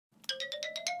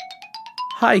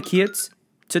Hi kids!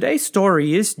 Today's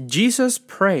story is Jesus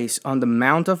prays on the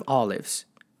Mount of Olives.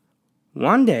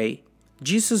 One day,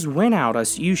 Jesus went out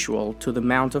as usual to the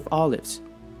Mount of Olives,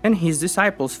 and his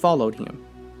disciples followed him.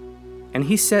 And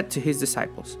he said to his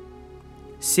disciples,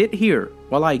 "Sit here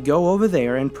while I go over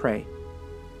there and pray."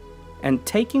 And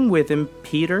taking with him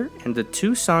Peter and the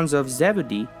two sons of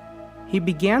Zebedee, he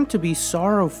began to be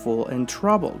sorrowful and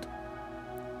troubled.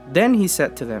 Then he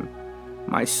said to them,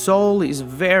 "My soul is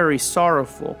very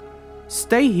sorrowful.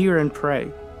 Stay here and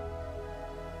pray."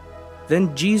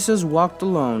 Then Jesus walked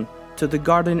alone to the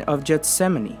Garden of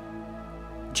Gethsemane.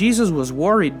 Jesus was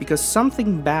worried because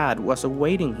something bad was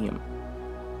awaiting him.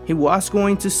 He was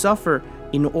going to suffer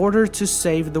in order to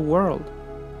save the world.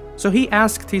 So he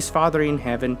asked his Father in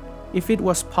heaven if it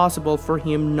was possible for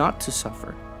him not to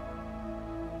suffer.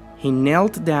 He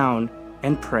knelt down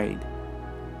and prayed,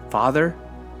 "Father,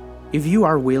 if you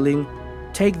are willing,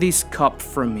 take this cup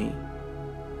from me.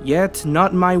 Yet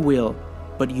not my will,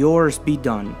 but yours be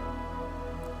done."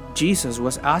 Jesus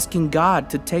was asking God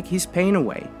to take his pain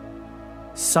away.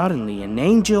 Suddenly, an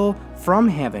angel from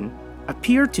heaven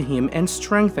appeared to him and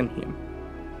strengthened him.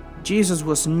 Jesus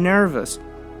was nervous,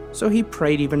 so he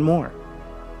prayed even more.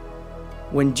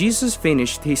 When Jesus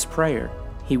finished his prayer,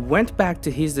 he went back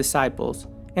to his disciples,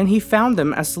 and he found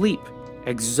them asleep,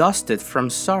 exhausted from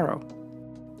sorrow.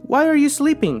 "Why are you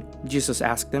sleeping?" Jesus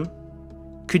asked them.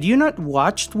 "Could you not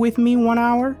watch with me 1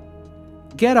 hour?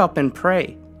 Get up and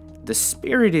pray. The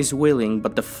spirit is willing,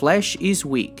 but the flesh is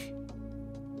weak."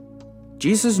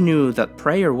 Jesus knew that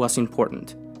prayer was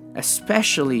important,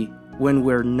 especially when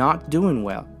we're not doing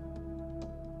well.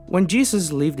 When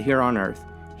Jesus lived here on earth,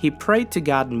 he prayed to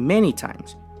God many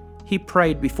times. He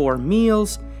prayed before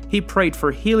meals, he prayed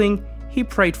for healing, he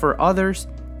prayed for others,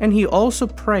 and he also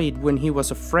prayed when he was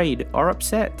afraid or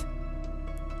upset.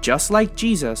 Just like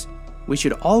Jesus, we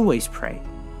should always pray.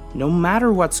 No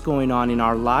matter what's going on in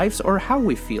our lives or how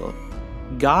we feel,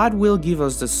 God will give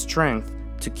us the strength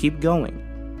to keep going.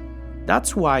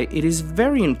 That's why it is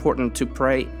very important to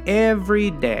pray every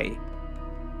day.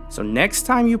 So next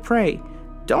time you pray,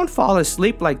 don't fall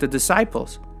asleep like the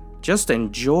disciples. Just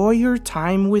enjoy your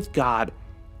time with God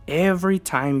every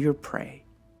time you pray.